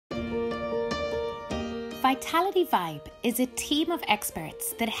Vitality Vibe is a team of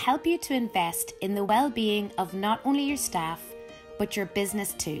experts that help you to invest in the well-being of not only your staff, but your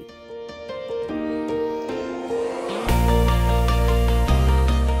business too.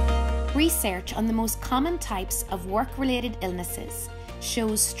 Research on the most common types of work-related illnesses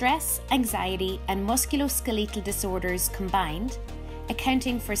shows stress, anxiety, and musculoskeletal disorders combined,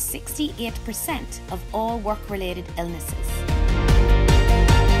 accounting for 68% of all work-related illnesses.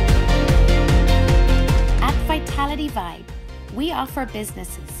 At Vitality Vibe, we offer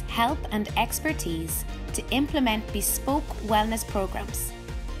businesses help and expertise to implement bespoke wellness programs,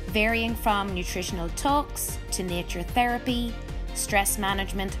 varying from nutritional talks to nature therapy, stress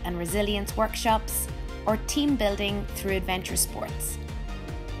management and resilience workshops, or team building through adventure sports.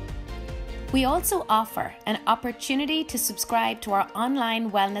 We also offer an opportunity to subscribe to our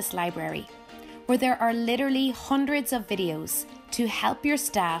online wellness library, where there are literally hundreds of videos to help your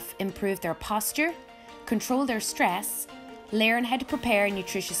staff improve their posture, control their stress, learn how to prepare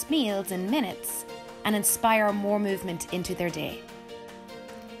nutritious meals in minutes, and inspire more movement into their day.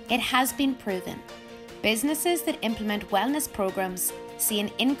 It has been proven businesses that implement wellness programs see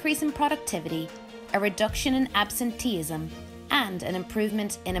an increase in productivity, a reduction in absenteeism, and an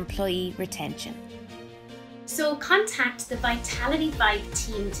improvement in employee retention. So contact the Vitality Vibe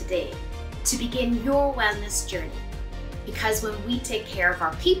team today to begin your wellness journey. Because when we take care of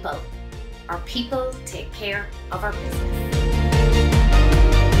our people take care of our business.